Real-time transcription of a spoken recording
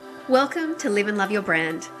Welcome to Live and Love Your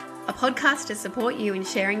Brand, a podcast to support you in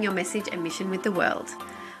sharing your message and mission with the world.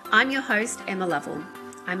 I'm your host, Emma Lovell.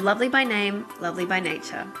 I'm lovely by name, lovely by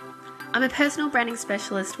nature. I'm a personal branding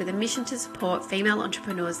specialist with a mission to support female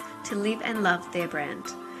entrepreneurs to live and love their brand.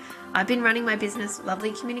 I've been running my business,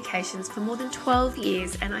 Lovely Communications, for more than 12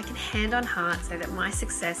 years, and I can hand on heart say that my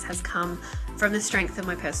success has come from the strength of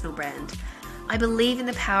my personal brand. I believe in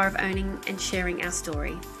the power of owning and sharing our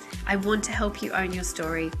story. I want to help you own your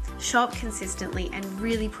story, shop consistently, and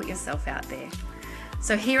really put yourself out there.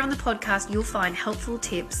 So here on the podcast, you'll find helpful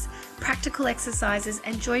tips, practical exercises,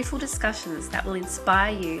 and joyful discussions that will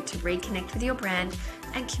inspire you to reconnect with your brand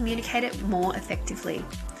and communicate it more effectively.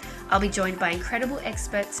 I'll be joined by incredible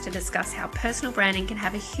experts to discuss how personal branding can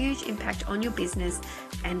have a huge impact on your business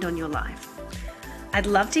and on your life. I'd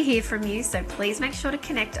love to hear from you, so please make sure to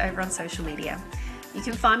connect over on social media. You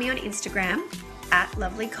can find me on Instagram at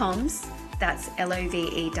lovelycoms, that's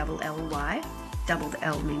Lovely, double the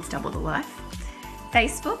L means double the life.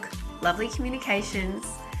 Facebook, Lovely Communications,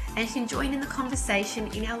 and you can join in the conversation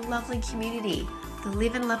in our lovely community, the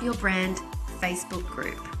Live and Love Your Brand Facebook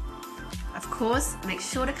group. Of course, make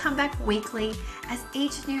sure to come back weekly as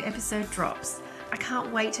each new episode drops. I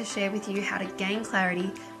can't wait to share with you how to gain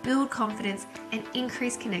clarity, build confidence, and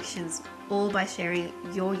increase connections, all by sharing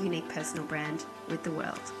your unique personal brand with the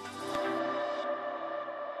world.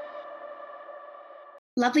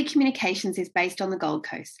 Lovely Communications is based on the Gold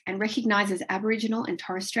Coast and recognises Aboriginal and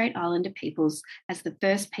Torres Strait Islander peoples as the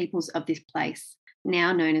first peoples of this place,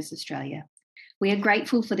 now known as Australia. We are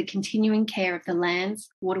grateful for the continuing care of the lands,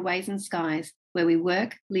 waterways and skies where we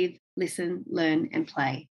work, live, listen, learn and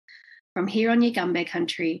play. From here on Yugambeh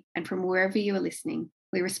country and from wherever you are listening,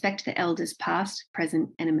 we respect the elders past, present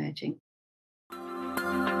and emerging.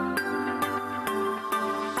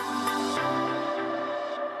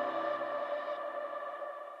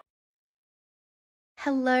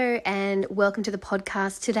 Hello and welcome to the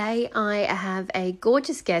podcast. Today I have a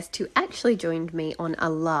gorgeous guest who actually joined me on a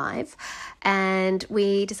live, and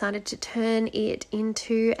we decided to turn it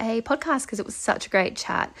into a podcast because it was such a great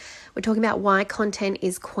chat. We're talking about why content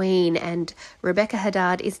is queen, and Rebecca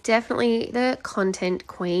Haddad is definitely the content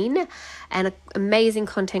queen and an amazing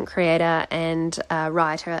content creator and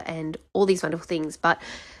writer and all these wonderful things, but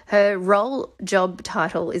her job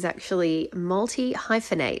title is actually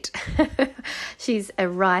multi-hyphenate. She's a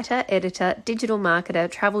writer, editor, digital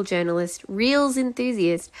marketer, travel journalist, reels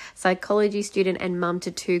enthusiast, psychology student, and mum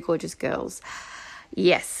to two gorgeous girls.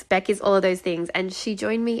 Yes, Beck is all of those things. And she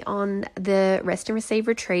joined me on the Rest and Receive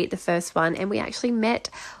retreat, the first one, and we actually met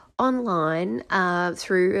online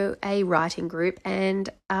through a writing group, and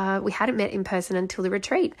we hadn't met in person until the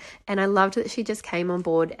retreat. And I loved that she just came on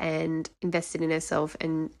board and invested in herself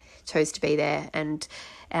and chose to be there, and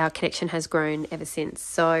our connection has grown ever since.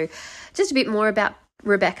 So just a bit more about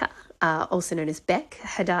Rebecca, also known as Beck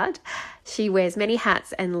Haddad. She wears many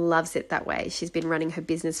hats and loves it that way. She's been running her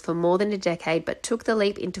business for more than a decade, but took the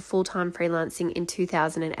leap into full-time freelancing in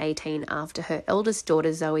 2018 after her eldest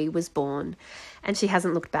daughter Zoe was born, and she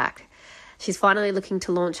hasn't looked back. She's finally looking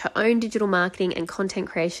to launch her own digital marketing and content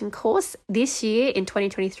creation course this year in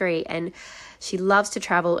 2023, and she loves to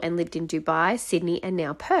travel and lived in Dubai, Sydney, and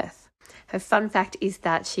now Perth. Her fun fact is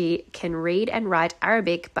that she can read and write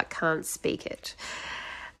Arabic but can't speak it.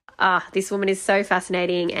 This woman is so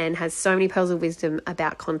fascinating and has so many pearls of wisdom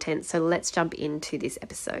about content. So let's jump into this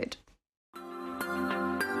episode.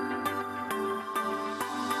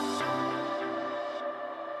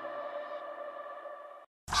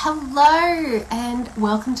 Hello and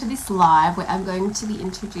welcome to this live where I'm going to be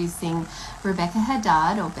introducing Rebecca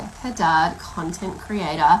Haddad, or Beck Haddad, content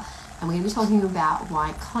creator. And we're going to be talking about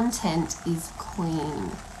why content is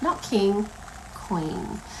queen. Not king, queen.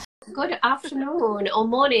 Good afternoon or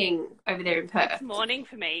morning over there in Perth. It's morning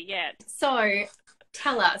for me, yeah. So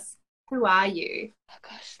tell us, who are you? Oh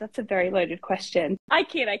gosh, that's a very loaded question. I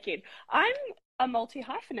kid. I'm a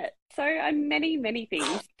multi-hyphenate, so I'm many, many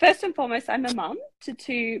things. First and foremost, I'm a mum to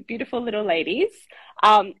two beautiful little ladies.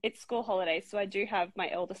 It's school holidays, so I do have my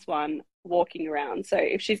eldest one walking around. So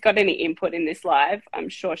if she's got any input in this live, I'm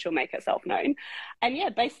sure she'll make herself known. And yeah,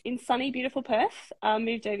 based in sunny, beautiful Perth.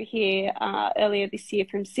 Moved over here earlier this year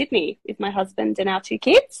from Sydney with my husband and our two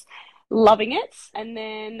kids. Loving it. And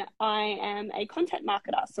then I am a content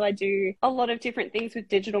marketer. So I do a lot of different things with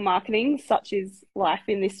digital marketing, such as life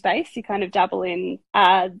in this space. You kind of dabble in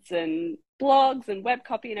ads and blogs and web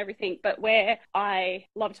copy and everything. But where I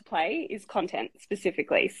love to play is content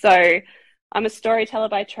specifically. So I'm a storyteller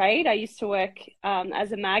by trade. I used to work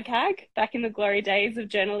as a mag hag back in the glory days of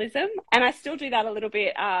journalism, and I still do that a little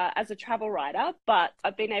bit as a travel writer, but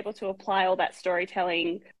I've been able to apply all that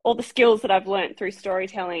storytelling, all the skills that I've learned through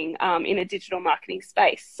storytelling in a digital marketing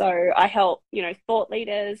space. So I help, thought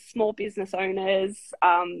leaders, small business owners,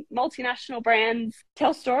 multinational brands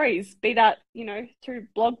tell stories, be that, through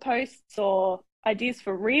blog posts or ideas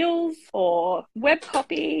for reels or web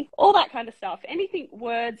copy, all that kind of stuff. Anything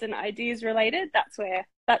words and ideas related, that's where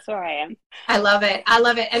I am. I love it.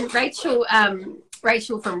 And Rachel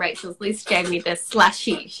from Rachel's List gave me the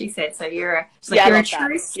slashy. She said, so you're a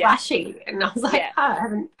true slashy. Yeah. And I was like, I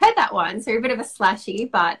haven't heard that one. So you're a bit of a slashy,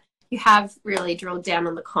 but you have really drilled down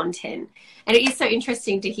on the content. And it is so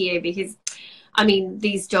interesting to hear because, I mean,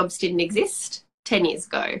 these jobs didn't exist 10 years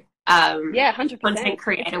ago. 100%. Content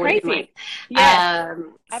creator. It's crazy. Yeah.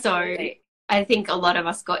 So I think a lot of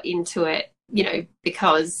us got into it,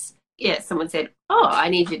 because someone said, "Oh, I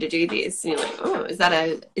need you to do this," and you're like, "Oh, is that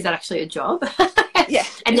actually a job?" Yeah,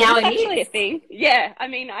 and now it is actually a thing. Yeah, I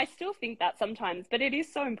mean, I still think that sometimes, but it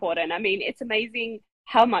is so important. I mean, it's amazing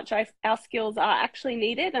how much our skills are actually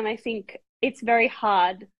needed, and I think it's very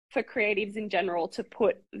hard for creatives in general to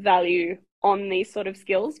put value on these sort of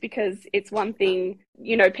skills, because it's one thing,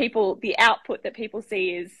 the output that people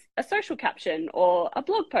see is a social caption or a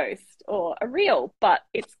blog post or a reel, but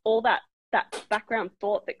it's all that background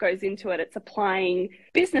thought that goes into it. It's applying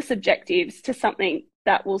business objectives to something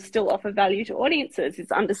that will still offer value to audiences.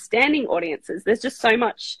 It's understanding audiences. There's just so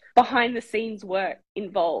much behind the scenes work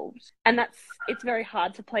involved. And it's very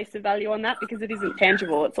hard to place a value on that because it isn't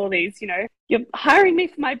tangible. It's all these, you're hiring me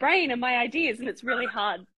for my brain and my ideas, and it's really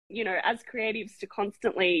hard, as creatives to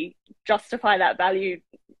constantly justify that value,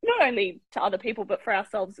 not only to other people, but for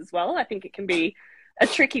ourselves as well. I think it can be a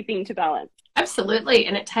tricky thing to balance. Absolutely.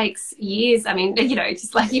 And it takes years. I mean,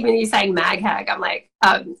 just like even you saying mag hag, I'm like,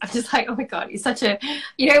 I'm just like, oh my God, you're such a,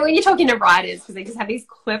 when you're talking to writers, because they just have these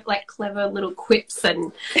clever little quips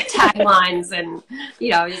and taglines and,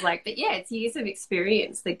 just like, but yeah, it's years of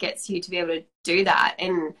experience that gets you to be able to do that.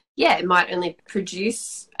 And yeah, it might only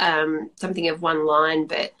produce something of one line,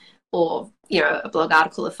 or a blog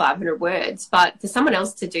article of 500 words. But for someone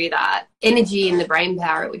else to do that, energy and the brain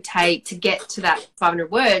power it would take to get to that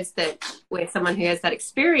 500 words, where someone who has that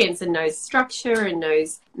experience and knows structure and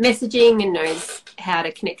knows messaging and knows how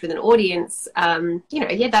to connect with an audience,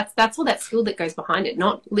 that's all that skill that goes behind it,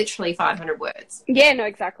 not literally 500 words. Yeah, no,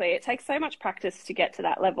 exactly. It takes so much practice to get to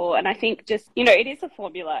that level. And I think just, it is a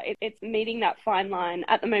formula. It's meeting that fine line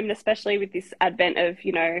at the moment, especially with this advent of,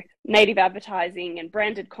 native advertising and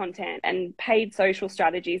branded content and paid social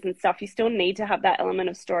strategies and stuff. You still need to have that element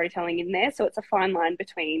of storytelling in there. So it's a fine line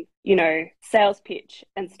between, sales pitch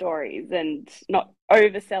and stories, and not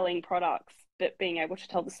overselling products, but being able to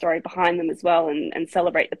tell the story behind them as well, and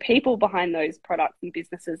celebrate the people behind those products and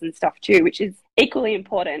businesses and stuff too, which is equally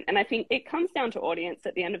important. And I think it comes down to audience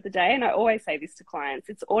at the end of the day. And I always say this to clients,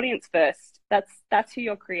 it's audience first. That's who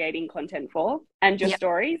you're creating content for, and your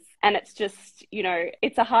stories. And it's just,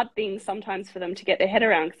 it's a hard thing sometimes for them to get their head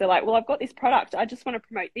around, because they're like, well, I've got this product, I just want to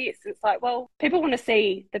promote this. And it's like, well, people want to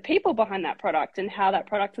see the people behind that product and how that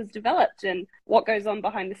product was developed and what goes on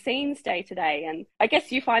behind the scenes day to day. And I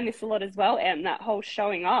guess you find this a lot as well, Em, that whole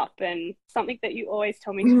showing up, and something that you always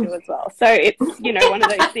tell me to do as well. So it's, one of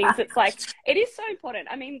those things that's like, it is so important.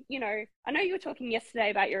 I mean, I know you were talking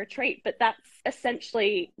yesterday about your retreat, but that's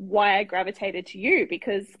essentially why I gravitated to you,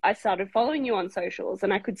 because I started following you on socials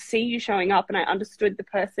and I could see you showing up and I understood the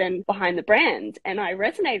person behind the brand, and I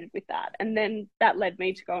resonated with that. And then that led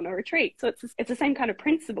me to go on a retreat. So it's the same kind of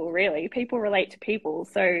principle, really. People relate to people.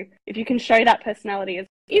 So if you can show that personality as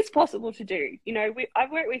is possible to do.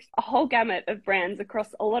 I've worked with a whole gamut of brands across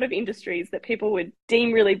a lot of industries that people would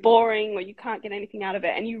deem really boring, or you can't get anything out of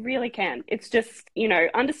it, and you really can. It's just,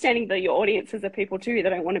 understanding that your audiences are people too. They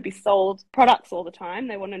don't want to be sold products all the time.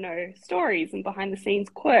 They want to know stories and behind the scenes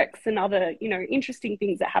quirks and other, interesting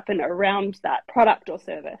things that happen around that product or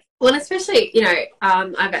service. Well, and especially,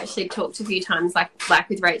 I've actually talked a few times, like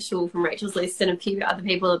with Rachel from Rachel's List and a few other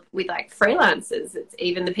people with like freelancers. It's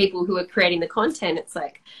even the people who are creating the content. It's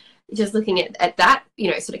like, just looking at that,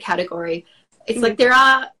 sort of category, it's like there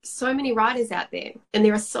are so many writers out there, and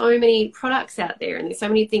there are so many products out there, and there's so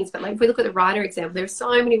many things. But like if we look at the writer example, there are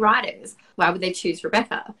so many writers. Why would they choose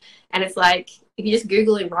Rebecca? And it's like, if you just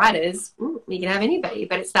Google in writers, you can have anybody,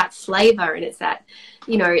 but it's that flavor, and it's that,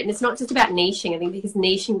 and it's not just about niching. I think because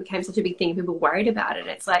niching became such a big thing, people worried about it.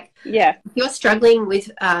 It's like, if you're struggling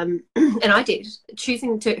with, and I did,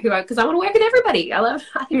 choosing because I want to work with everybody. I love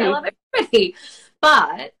everybody.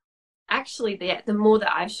 But actually the more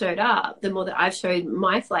that I've showed up, the more that I've showed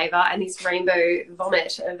my flavor and this rainbow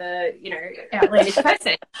vomit of a, outlandish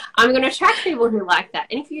person, I'm going to attract people who like that.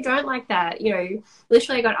 And if you don't like that,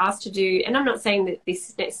 literally I got asked to do, and I'm not saying that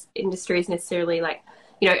this industry is necessarily like,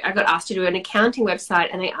 I got asked to do an accounting website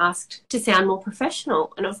and they asked to sound more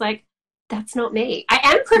professional. And I was like, that's not me. I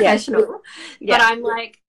am professional, but I'm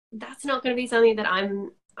like, that's not going to be something that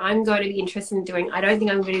I'm going to be interested in doing. I don't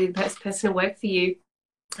think I'm going to be the best person to work for you.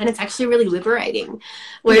 And it's actually really liberating.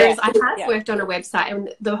 Whereas I have worked on a website,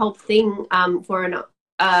 and the whole thing for an,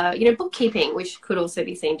 bookkeeping, which could also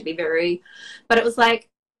be seen to be but it was like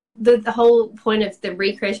the whole point of the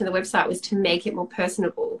recreation of the website was to make it more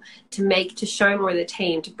personable, to show more of the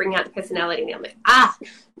team, to bring out the personality. And I'm like,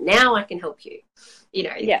 now I can help you.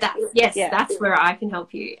 That's where I can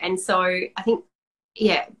help you. And so I think,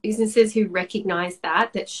 businesses who recognize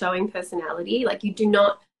that showing personality, like you do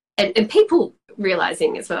not, and people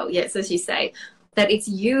realizing as well, yes, as you say, that it's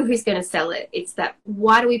you who's going to sell it. It's that,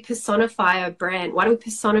 why do we personify a brand? Why do we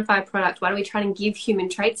personify a product? Why do we try and give human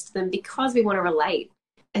traits to them? Because we want to relate.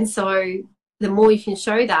 And so the more you can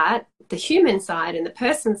show that, the human side and the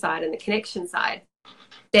person side and the connection side,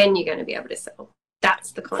 then you're going to be able to sell.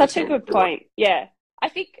 That's the content. Such a good point. Yeah. I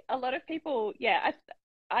think a lot of people,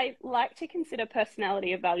 I like to consider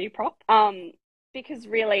personality a value prop, because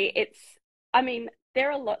really there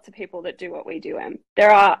are lots of people that do what we do, Em.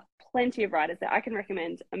 There are plenty of writers that I can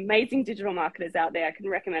recommend, amazing digital marketers out there. I can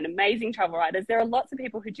recommend amazing travel writers. There are lots of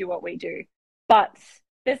people who do what we do, but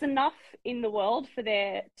there's enough in the world for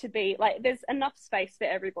there to be, like, there's enough space for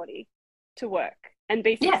everybody to work and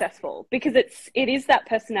be successful, because it is that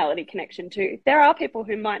personality connection too. There are people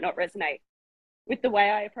who might not resonate with the way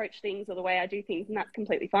I approach things or the way I do things, and that's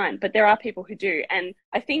completely fine. But there are people who do. And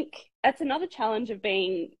I think that's another challenge of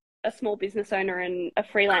being a small business owner and a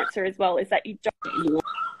freelancer as well, is that it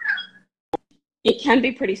can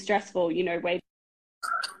be pretty stressful, where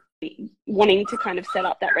wanting to kind of set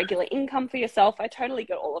up that regular income for yourself. I totally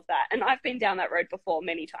get all of that. And I've been down that road before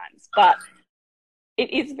many times, but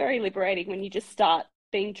it is very liberating when you just start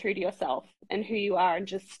being true to yourself and who you are and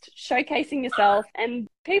just showcasing yourself, and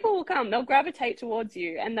people will come, they'll gravitate towards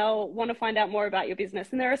you and they'll want to find out more about your business.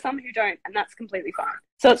 And there are some who don't, and that's completely fine.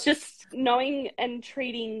 So it's just knowing and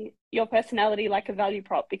treating your personality like a value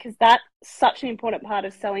prop, because that's such an important part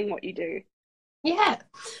of selling what you do. Yeah.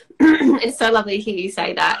 It's so lovely to hear you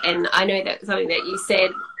say that. And I know that something that you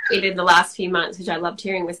said in the last few months, which I loved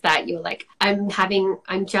hearing, was that you're like, I'm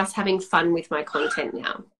just having fun with my content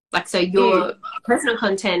now. Like, so your personal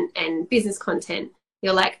content and business content,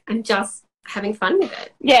 you're like, I'm just having fun with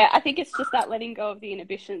it. Yeah, I think it's just that letting go of the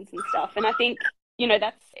inhibitions and stuff. And I think,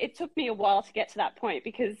 it took me a while to get to that point,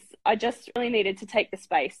 because I just really needed to take the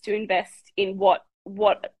space to invest in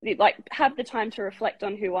have the time to reflect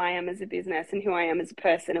on who I am as a business and who I am as a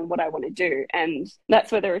person and what I want to do. And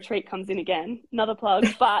that's where the retreat comes in again. Another plug,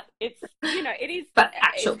 but it's, it is. But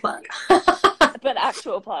actual plug. But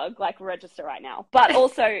actual plug, like register right now. But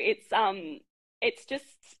also it's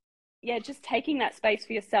just taking that space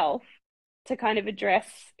for yourself to kind of address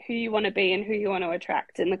who you want to be and who you want to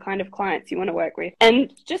attract and the kind of clients you want to work with.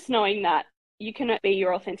 And just knowing that you cannot be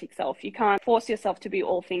your authentic self. You can't force yourself to be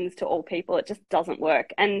all things to all people. It just doesn't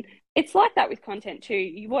work. And it's like that with content too.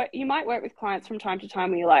 You might work with clients from time to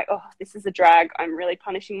time where you're like, oh, this is a drag. I'm really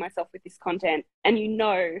punishing myself with this content. And you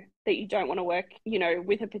know that you don't want to work,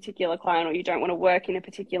 with a particular client, or you don't want to work in a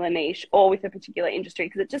particular niche or with a particular industry,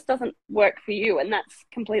 because it just doesn't work for you. And that's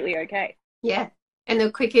completely okay. Yeah. And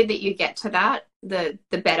the quicker that you get to that, the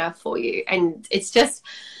better for you. And it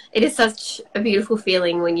is such a beautiful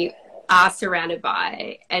feeling when you are surrounded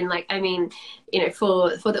by, and for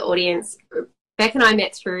the audience, Beck and I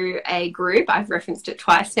met through a group. I've referenced it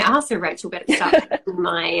twice now, so Rachel better start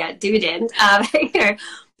my dividend.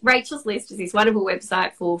 Rachel's List is this wonderful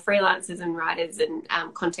website for freelancers and writers and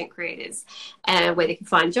content creators, where they can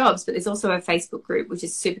find jobs. But there's also a Facebook group which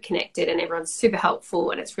is super connected, and everyone's super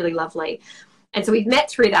helpful, and it's really lovely. And so we've met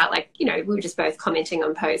through that, we were just both commenting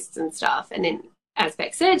on posts and stuff. And then, as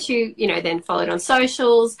Beck said, she, then followed on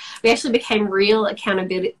socials. We actually became real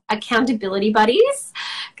accountability buddies.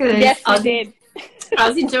 Yes, we did. I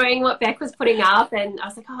was enjoying what Beck was putting up, and I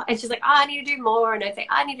was like, and she's like, I need to do more. And I'd say,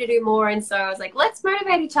 I need to do more. And so I was like, let's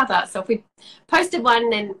motivate each other. So if we posted one,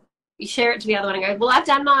 then you share it to the other one and go, well, I've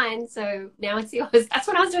done mine, so now it's yours. That's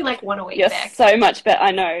what I was doing, one a week. You're Beck. So much better.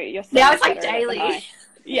 I know. You're so now much it's daily.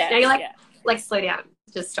 Yeah. Now you're like, slow down.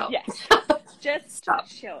 Just stop. Yeah. Just stop.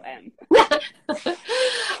 Chill, Em. That's the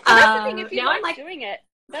thing. If you like doing it,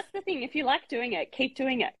 that's the thing. If you like doing it, keep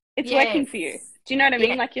doing it. It's working for you. Do you know what I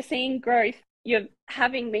mean? Like, you're seeing growth you're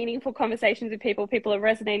having meaningful conversations with people. People are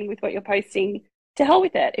resonating with what you're posting. To hell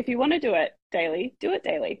with it. If you want to do it daily, do it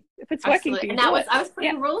daily. If it's working for you, and that was, I was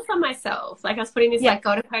putting rules on myself. Like I was putting this like,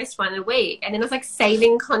 got to post one a week. And then I was like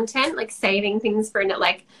saving content, like saving things for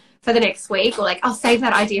like for the next week, or like I'll save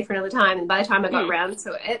that idea for another time. And by the time I got around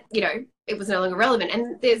to it, you know, it was no longer relevant.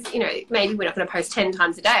 And there's, you know, maybe we're not going to post 10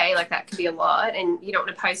 times a day. Like that could be a lot. And you don't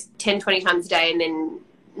want to post 10, 20 times a day and then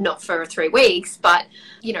not for 3 weeks. But,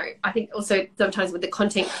 you know, I think also sometimes with the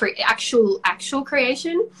content, actual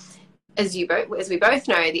creation, as we both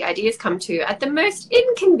know, the ideas come to you at the most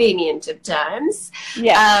inconvenient of times.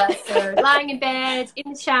 Yeah. So lying in bed,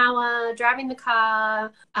 in the shower, driving the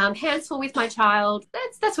car, hands full with my child.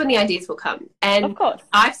 That's when the ideas will come. And of course,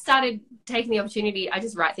 I've started taking the opportunity. I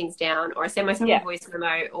just write things down, or I send myself a voice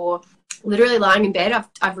memo, or literally lying in bed.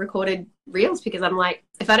 I've recorded reels because I'm like,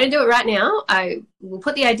 if I don't do it right now, I will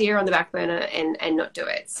put the idea on the back burner and not do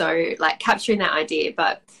it. So like capturing that idea,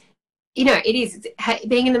 but you know, it is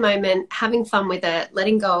being in the moment, having fun with it,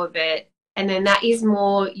 letting go of it. And then that is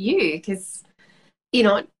more you, because you're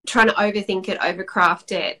not trying to overthink it,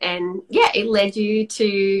 overcraft it. And yeah, it led you to,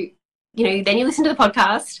 you know, then you listen to the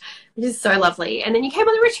podcast, which is so lovely. And then you came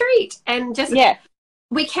on the retreat and just,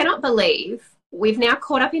 we cannot believe we've now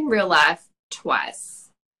caught up in real life twice.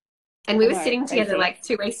 And we were sitting together like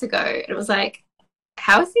 2 weeks ago, and it was like,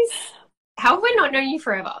 how have we not known you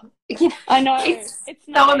forever? You know, I know. It's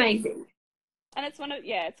so amazing. And it's one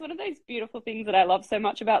of those beautiful things that I love so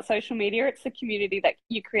much about social media. It's the community that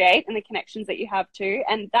you create and the connections that you have too.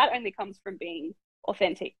 And that only comes from being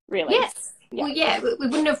authentic, really. Yes. Yeah. Well, yeah, we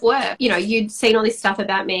wouldn't have worked. You know, you'd seen all this stuff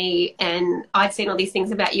about me and I'd seen all these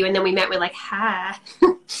things about you, and then we met, we're like, hi.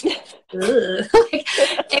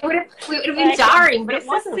 It would have been jarring, but it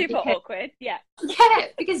wasn't. Super awkward. Yeah. Yeah,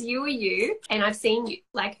 because you were you, and I've seen you,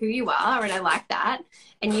 like who you are, and I like that.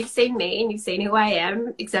 And you've seen me, and you've seen who I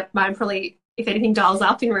am, except mine probably, if anything, dials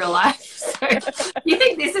up in real life. So you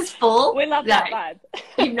think this is full? We love that vibe.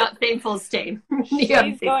 You've not seen full steam.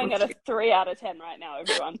 She's going at a 3 out of 10 right now,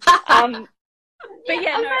 everyone. But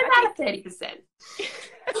yeah, I'm about 30%.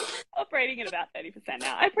 Operating at about 30%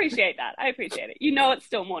 now. I appreciate that. I appreciate it. You know, it's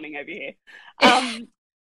still morning over here.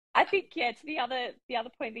 I think, to the other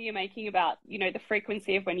point that you're making about, you know, the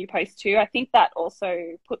frequency of when you post too, I think that also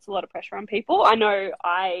puts a lot of pressure on people. I know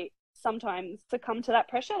I sometimes succumb to that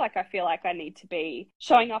pressure. Like I feel like I need to be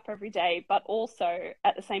showing up every day, but also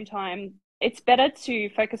at the same time, it's better to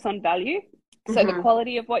focus on value. So the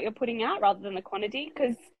quality of what you're putting out rather than the quantity,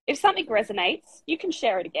 because if something resonates, you can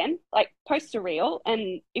share it again. Like post a reel,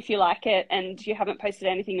 and if you like it and you haven't posted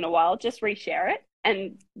anything in a while, just reshare it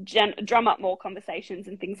and drum up more conversations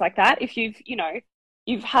and things like that. If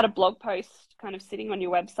you've had a blog post kind of sitting on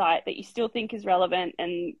your website that you still think is relevant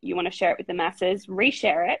and you want to share it with the masses,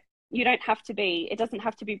 reshare it. It doesn't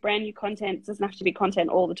have to be brand new content. It doesn't have to be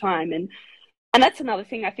content all the time. And that's another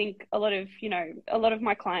thing. I think a lot of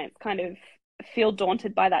my clients kind of feel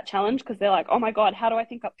daunted by that challenge, because they're like, oh my God, how do I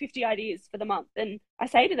think up 50 ideas for the month? And I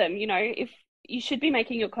say to them, you know, if you should be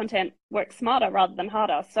making your content work smarter rather than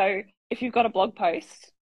harder. So if you've got a blog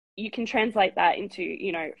post, you can translate that into,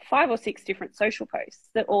 you know, 5 or 6 different social posts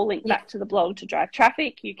that all link back to the blog to drive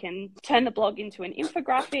traffic. You can turn the blog into an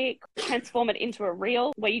infographic, transform it into a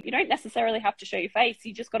reel where you don't necessarily have to show your face.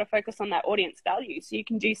 You just got to focus on that audience value. So you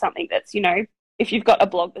can do something that's, you know, if you've got a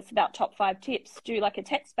blog that's about top 5 tips, do like a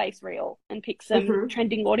text-based reel and pick some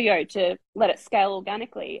trending audio to let it scale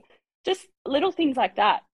organically. Just little things like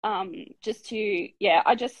that. I'm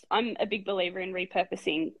a big believer in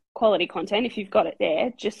repurposing quality content. If you've got it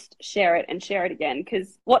there, just share it and share it again,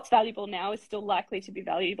 because what's valuable now is still likely to be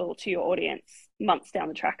valuable to your audience months down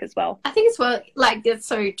the track as well. I think that's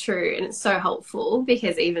so true, and it's so helpful,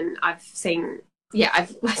 because even I've seen,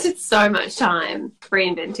 I've wasted so much time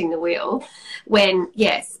reinventing the wheel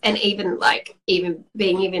and even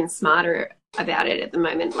being even smarter about it at the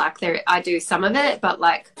moment. Like I do some of it, but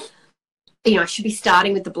like, you know, I should be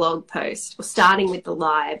starting with the blog post or starting with the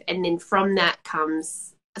live. And then from that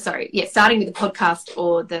comes, starting with the podcast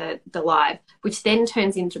or the live, which then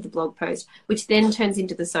turns into the blog post, which then turns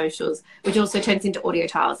into the socials, which also turns into audio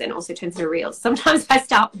tiles and also turns into reels. Sometimes I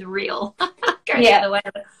start with the reel, go the other way.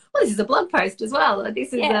 Well, this is a blog post as well.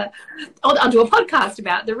 This is I'll do a podcast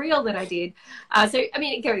about the reel that I did. So, I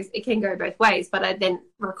mean, it can go both ways, but I then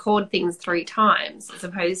record things 3 times as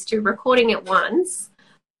opposed to recording it once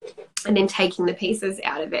and then taking the pieces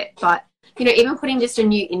out of it. But, you know, even putting just a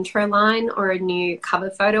new intro line or a new cover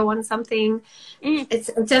photo on something, it's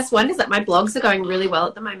just wonders. That my blogs are going really well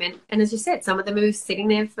at the moment. And as you said, some of them are sitting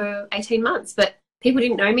there for 18 months, but people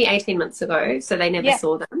didn't know me 18 months ago, so they never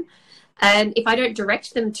saw them. And if I don't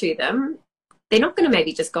direct them to them, they're not going to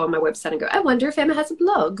maybe just go on my website and go, I wonder if Emma has a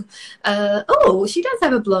blog. Oh, she does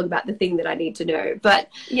have a blog about the thing that I need to know. But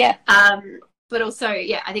Yeah. but also,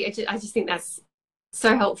 yeah, I just think that's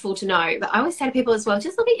so helpful to know. But I always say to people as well,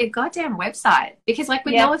 just look at your goddamn website, because like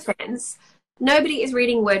with no offense, nobody is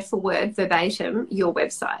reading word for word verbatim your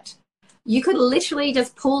website. You could literally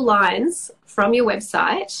just pull lines from your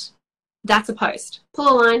website. That's a post.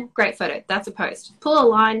 Pull a line, great photo. That's a post. Pull a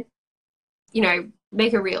line, you know,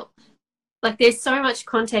 make a reel. Like there's so much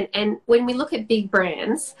content. And when we look at big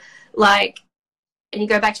brands, like, and you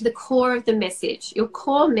go back to the core of the message, your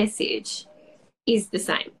core message is the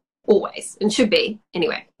same always, and should be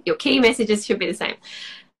anyway. Your key messages should be the same.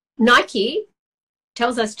 Nike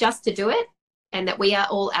tells us just to do it and that we are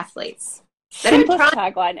all athletes. Simplest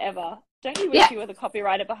tagline ever. Don't you wish you were the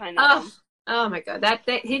copywriter behind that one? Oh my God. That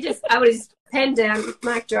I would just pen down,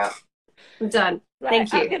 mic drop. I'm done. Right,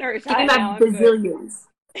 Thank you. I'm going to retire Give me now. my bazillions.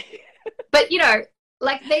 But, you know,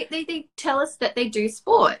 like they tell us that they do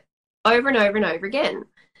sport over and over and over again.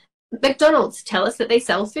 McDonald's tell us that they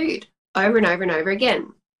sell food over and over and over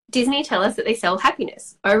again. Disney tell us that they sell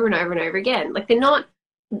happiness over and over and over again. Like they're not,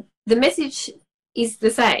 the message is the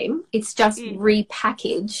same. It's just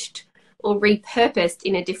repackaged or repurposed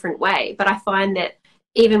in a different way. But I find that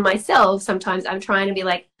even myself, sometimes I'm trying to be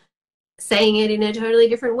like saying it in a totally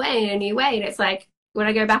different way, in a new way. And it's like, when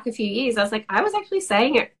I go back a few years, I was like, I was actually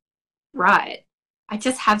saying it right. I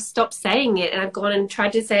just have stopped saying it, and I've gone and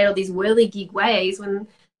tried to say it all these whirligig ways, when the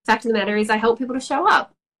fact of the matter is I help people to show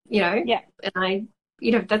up, you know? Yeah. And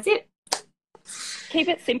that's it. Keep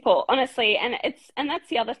it simple, honestly. And that's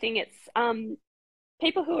the other thing. It's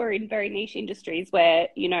people who are in very niche industries where,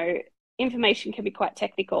 you know, information can be quite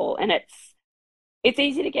technical, and it's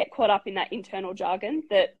easy to get caught up in that internal jargon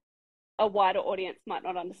that a wider audience might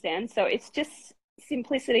not understand. So it's just,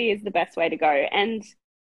 simplicity is the best way to go. And,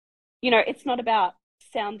 you know, it's not about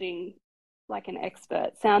sounding like an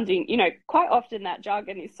expert, you know, quite often that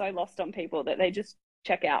jargon is so lost on people that they just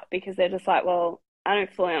check out because they're just like, well, I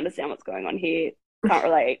don't fully understand what's going on here. Can't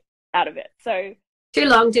relate, out of it. So too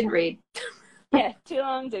long, didn't read. Yeah, too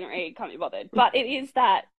long, didn't read, can't be bothered. But it is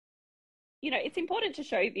that, you know, it's important to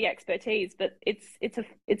show the expertise, but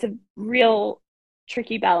it's a real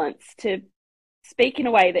tricky balance to speak in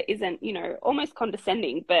a way that isn't, you know, almost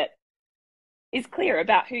condescending, but is clear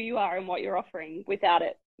about who you are and what you're offering without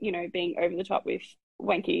it, you know, being over the top with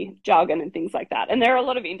wanky jargon and things like that. And there are a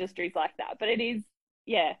lot of industries like that, but it is,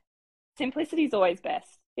 yeah, simplicity is always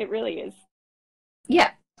best. It really is.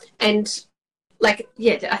 Yeah. And like,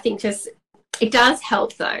 yeah, I think just, it does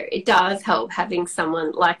help though. It does help having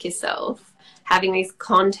someone like yourself, having this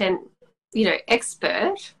content, you know,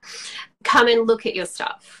 expert come and look at your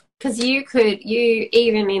stuff. Because you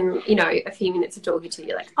even in, you know, a few minutes of talking to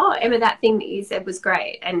you, like, oh, Emma, that thing that you said was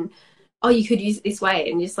great. And, oh, you could use it this way.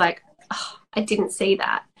 And you're just like, oh, I didn't see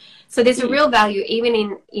that. So there's a real value even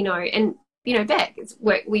in, you know, and, you know, Beck, it's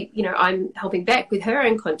work, you know, I'm helping Beck with her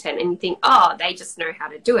own content, and you think, oh, they just know how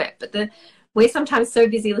to do it. But we're sometimes so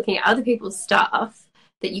busy looking at other people's stuff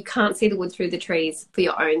that you can't see the wood through the trees for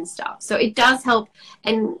your own stuff. So it does help.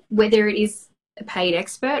 And whether it is a paid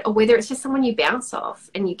expert or whether it's just someone you bounce off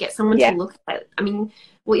and you get someone to look at, I mean,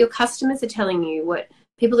 what your customers are telling you, what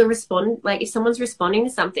people are like if someone's responding to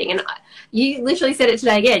something, and you literally said it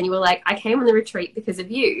today again, you were like, I came on the retreat because of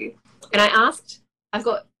you. And I asked, I've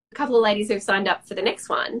got a couple of ladies who've signed up for the next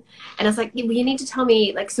one, and I was like, yeah, well, you need to tell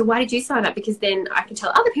me, like, so why did you sign up? Because then I can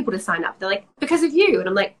tell other people to sign up. They're like, because of you. And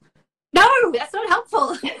I'm like, no, that's not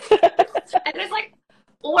helpful. And it's like,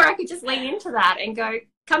 or I could just lean into that and go,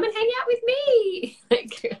 come and hang out with me.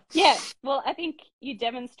 Yeah, well, I think you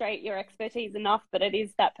demonstrate your expertise enough that it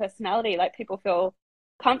is that personality. Like, people feel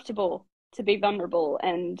comfortable to be vulnerable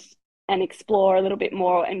and explore a little bit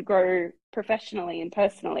more and grow professionally and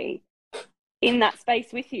personally in that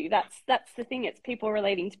space with you. That's the thing. It's people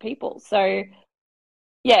relating to people. So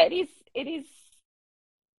yeah, it is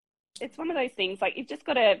it's one of those things, like, you've just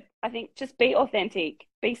got to, I think, just be authentic,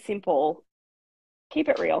 be simple, keep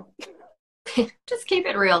it real. Just keep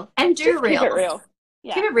it real and do real. Keep it real.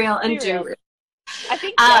 Yeah. Keep it real and do real. I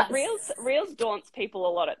think reels daunts people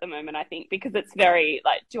a lot at the moment, I think, because it's very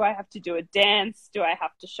like, do I have to do a dance? Do I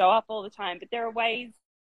have to show up all the time? But there are ways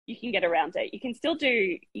you can get around it. You can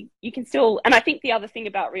still, and I think the other thing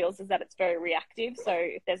about reels is that it's very reactive. So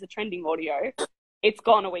if there's a trending audio, it's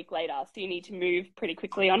gone a week later. So you need to move pretty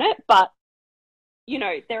quickly on it. But, you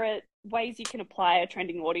know, there are ways you can apply a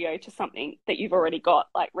trending audio to something that you've already got,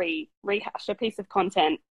 like rehash a piece of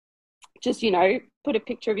content. Just, you know, put a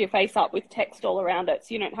picture of your face up with text all around it,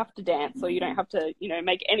 so you don't have to dance or you don't have to, you know,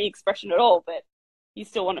 make any expression at all. But you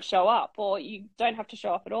still want to show up, or you don't have to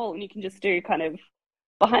show up at all and you can just do kind of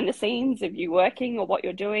behind the scenes of you working or what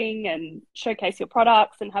you're doing and showcase your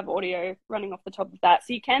products and have audio running off the top of that.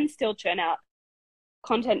 So you can still churn out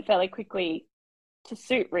content fairly quickly to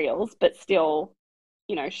suit Reels, but still,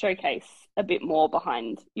 you know, showcase a bit more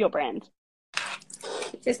behind your brand.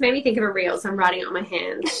 Just made me think of a Reels. I'm writing it on my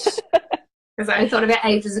hand because I thought of it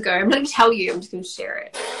ages ago. I'm not going to tell you. I'm just going to share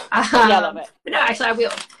it. Yeah, I love it. But no, actually, I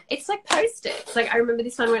will. It's like Post-its. Like, I remember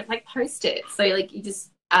this one where it's like Post-its. So, like, you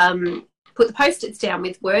just put the Post-its down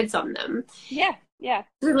with words on them. Yeah, yeah.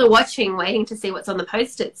 People are watching, waiting to see what's on the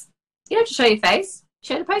Post-its. You don't have to show your face.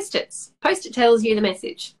 Show the Post-its. Post-it tells you the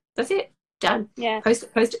message. That's it. Done. Yeah.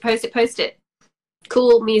 Post-it, Post-it, Post-it, Post-it.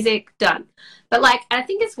 Cool music, done. But, like, I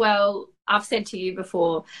think as well, I've said to you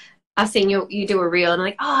before, I've seen you do a reel and I'm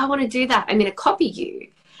like, oh, I want to do that. I'm going to copy you.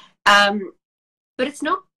 But it's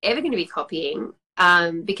not ever going to be copying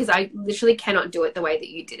because I literally cannot do it the way that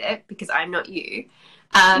you did it because I'm not you.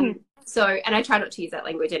 So, and I try not to use that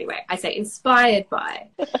language anyway. I say inspired by,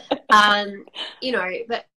 you know,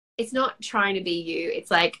 but it's not trying to be you.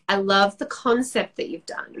 It's like, I love the concept that you've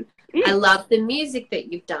done. I love the music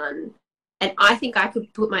that you've done. And I think I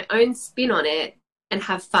could put my own spin on it and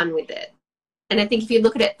have fun with it. And I think if you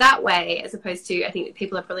look at it that way, as opposed to, I think that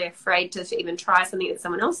people are probably afraid to even try something that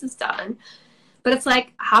someone else has done. But it's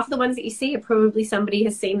like half the ones that you see are probably somebody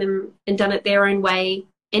has seen them and done it their own way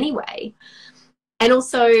anyway. And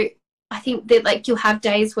also, I think that like you'll have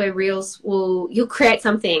days where Reels you'll create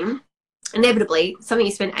something, inevitably, something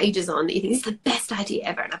you spend ages on that you think is the best idea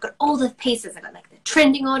ever. And I've got all the pieces. I got like the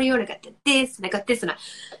trending audio and I got this and I got this and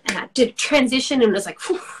I did a transition and it was like,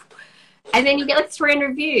 whew. And then you get like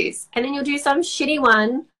 300 views and then you'll do some shitty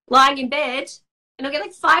one lying in bed and you'll get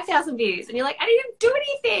like 5,000 views and you're like, I didn't even do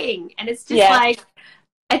anything. And it's just like,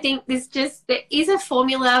 I think there is a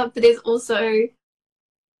formula, but there's also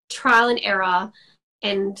trial and error.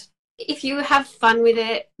 And if you have fun with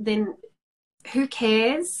it, then who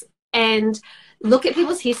cares? And look at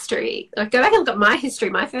people's history. Like, go back and look at my history,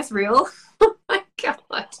 my first reel. Oh my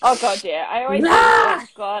God. Oh God, yeah. I always think, oh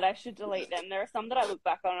God, I should delete them. There are some that I look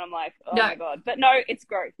back on and I'm like, oh my God. But no, it's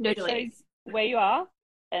growth. No, it shows where you are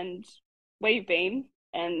and where you've been.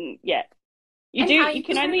 And yeah, you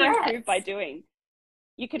can only improve by doing.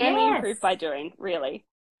 You can only improve by doing, really.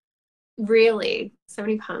 Really? So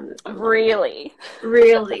many puns. Really?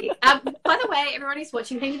 Really. By the way, everyone who's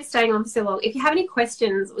watching, thank you for staying on for so long. If you have any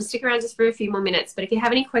questions, we'll stick around just for a few more minutes, but if you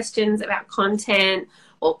have any questions about content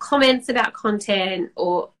or comments about content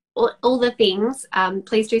or all the things,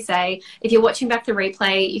 please do say. If you're watching back the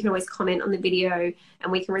replay, you can always comment on the video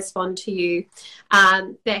and we can respond to you.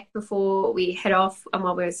 Beck, before we head off and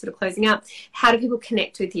while we're sort of closing up, how do people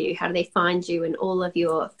connect with you? How do they find you and all of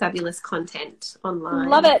your fabulous content online?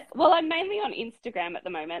 Love it. Well, I'm mainly on Instagram at the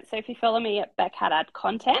moment. So if you follow me at Beck Haddad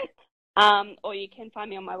Content, or you can find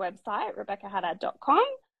me on my website, rebeccahaddad.com.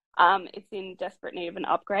 It's in desperate need of an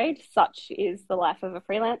upgrade. Such is the life of a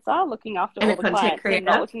freelancer, looking after all the clients and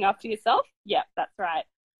not looking after yourself. Yeah, that's right.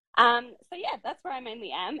 So yeah, that's where I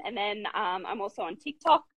mainly am. And then I'm also on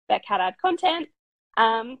TikTok, Beck Haddad Content.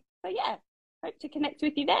 So yeah, hope to connect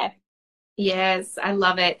with you there. Yes, I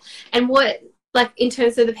love it. And what, like, in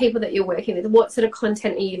terms of the people that you're working with, what sort of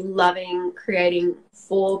content are you loving creating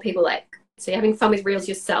for people? Like, so you're having fun with Reels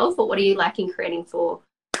yourself, or what are you liking creating for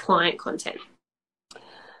client content?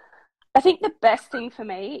 I think the best thing for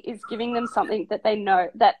me is giving them something that they know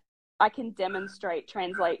that I can demonstrate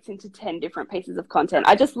translates into 10 different pieces of content.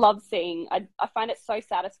 I just love seeing, I find it so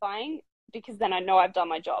satisfying because then I know I've done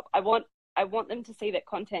my job. I want them to see that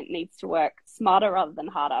content needs to work smarter rather than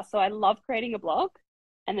harder. So I love creating a blog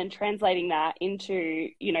and then translating that into,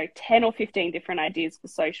 10 or 15 different ideas for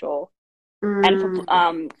social and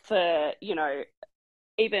for,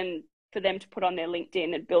 even for them to put on their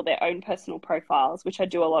LinkedIn and build their own personal profiles, which I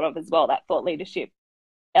do a lot of as well, that thought leadership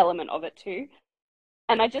element of it too.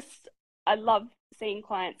 And I love seeing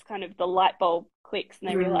clients kind of the light bulb clicks and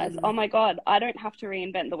they realize, oh my God, I don't have to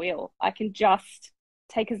reinvent the wheel. I can just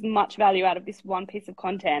take as much value out of this one piece of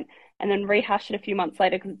content and then rehash it a few months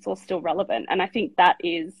later because it's all still relevant. And I think that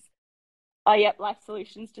is, Life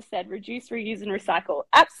Solutions just said, reduce, reuse and recycle.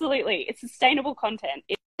 Absolutely. It's sustainable content.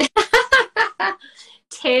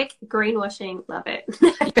 Tech, greenwashing, love it.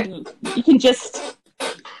 You can just,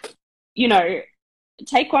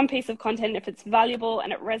 take one piece of content if it's valuable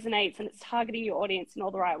and it resonates and it's targeting your audience in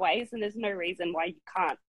all the right ways, and there's no reason why you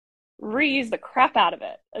can't reuse the crap out of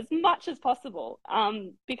it as much as possible,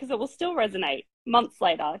 because it will still resonate months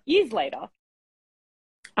later, years later.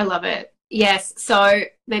 I love it. Yes. So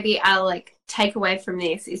maybe our take away from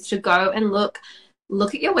this is to go and look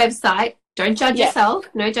at your website, Don't judge Yeah. yourself.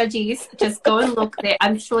 No judgies. Just go and look there.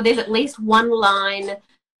 I'm sure there's at least one line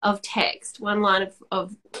of text, one line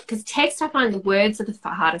of because text, I find the words are the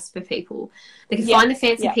hardest for people. They can find the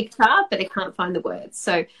fancy picture, but they can't find the words.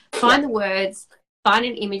 So find the words, find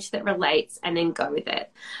an image that relates, and then go with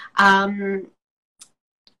it.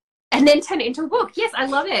 And then turn it into a book. Yes, I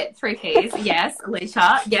love it. 3 Ps. Yes,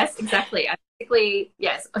 Alicia. Yes, exactly. Basically,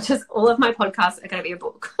 yes. Just all of my podcasts are going to be a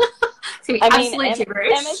book. It's going to be absolute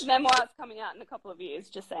gibberish. Emma's memoir is coming out in a couple of years,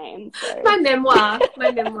 just saying. So. My memoir.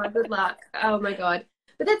 Good luck. Oh, my God.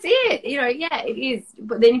 But that's it. You know, yeah, it is.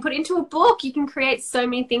 But then you put it into a book. You can create so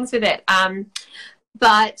many things with it. And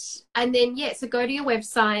then, so go to your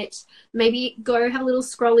website. Maybe go have a little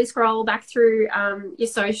scroll back through your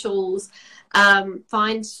socials.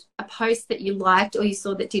 Find a post that you liked or you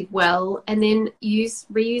saw that did well, and then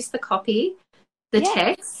reuse the copy, the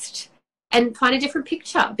text, and find a different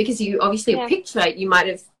picture, because you obviously a picture you might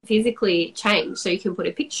have physically changed, so you can put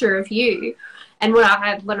a picture of you. And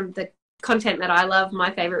one of the content that I love,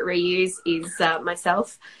 my favorite reuse is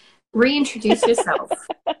myself. Reintroduce yourself.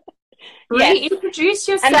 Reintroduce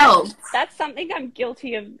yourself. And that's something I'm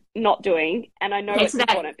guilty of not doing, and I know it's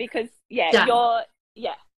important because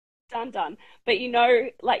done. But you know,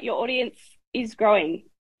 like, your audience is growing.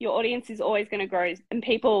 Your audience is always going to grow. And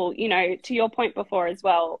people, you know, to your point before as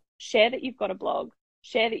well, share that you've got a blog,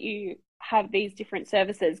 share that you have these different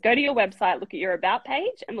services. Go to your website, look at your about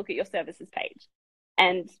page and look at your services page,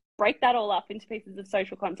 and break that all up into pieces of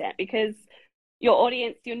social content, because your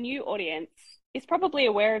audience, your new audience, is probably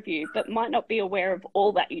aware of you, but might not be aware of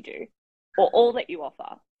all that you do or all that you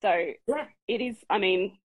offer. So it is, I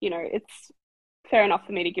mean, you know, it's fair enough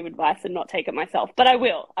for me to give advice and not take it myself, but I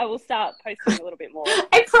will start posting a little bit more.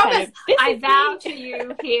 I promise. I vow to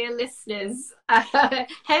you here, listeners.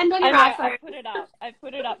 Hand on your iPhone. I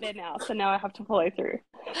put it up there now, so now I have to follow through.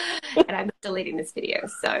 And I'm deleting this video.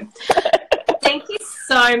 So thank you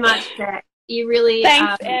so much, Beth. You really.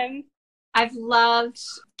 Thanks, Em. I've loved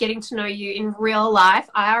getting to know you in real life,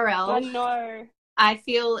 IRL. I know. I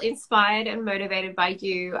feel inspired and motivated by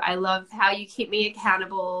you. I love how you keep me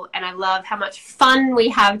accountable, and I love how much fun we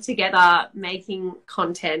have together making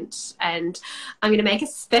content. And I'm going to make a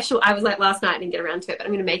special, I was like last night, I didn't get around to it, but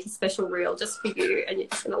I'm going to make a special reel just for you, and you're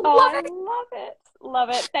just going to love it. Love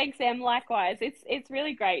it. Thanks, Em. Likewise. It's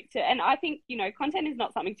really great and I think, you know, content is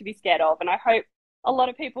not something to be scared of, and I hope a lot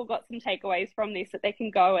of people got some takeaways from this, that they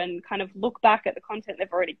can go and kind of look back at the content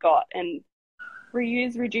they've already got and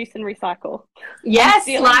reuse, reduce, and recycle. Yes,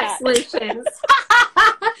 life solutions.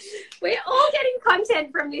 We're all getting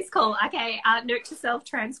content from this call. Okay, note to self,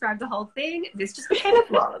 transcribe the whole thing. This just became a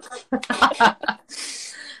vlog.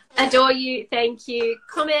 Adore you. Thank you.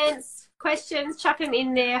 Comments, questions, chuck them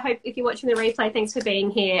in there. Hope if you're watching the replay, thanks for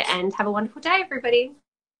being here, and have a wonderful day, everybody.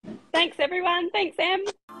 Thanks, everyone. Thanks, Em.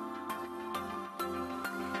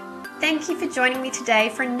 Thank you for joining me today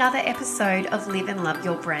for another episode of Live and Love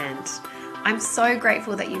Your Brand. I'm so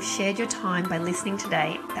grateful that you've shared your time by listening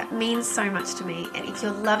today. That means so much to me. And if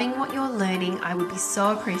you're loving what you're learning, I would be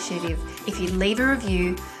so appreciative if you leave a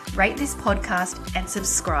review, rate this podcast, and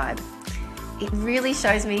subscribe. It really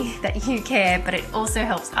shows me that you care, but it also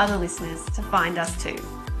helps other listeners to find us too.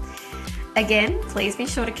 Again, please be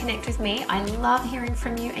sure to connect with me. I love hearing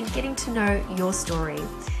from you and getting to know your story.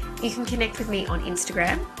 You can connect with me on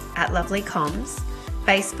Instagram @LovelyComms,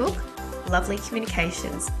 Facebook, Lovely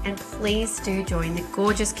Communications, and please do join the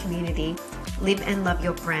gorgeous community, Live and Love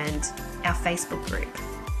Your Brand, our Facebook group.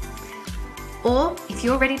 Or if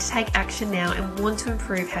you're ready to take action now and want to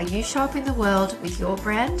improve how you show up in the world with your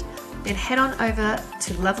brand, then head on over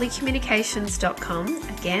to lovelycommunications.com.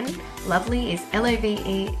 Again, lovely is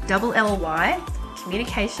LOVELLY,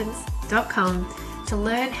 communications.com, to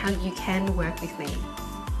learn how you can work with me.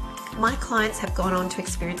 My clients have gone on to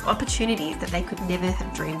experience opportunities that they could never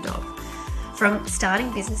have dreamed of. From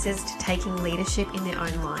starting businesses to taking leadership in their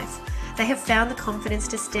own life, they have found the confidence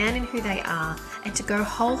to stand in who they are and to go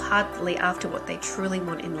wholeheartedly after what they truly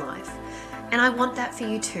want in life. And I want that for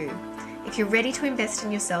you too. If you're ready to invest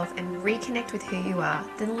in yourself and reconnect with who you are,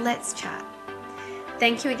 then let's chat.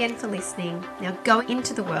 Thank you again for listening. Now go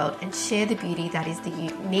into the world and share the beauty that is the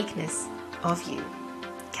uniqueness of you.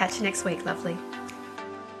 Catch you next week, lovely.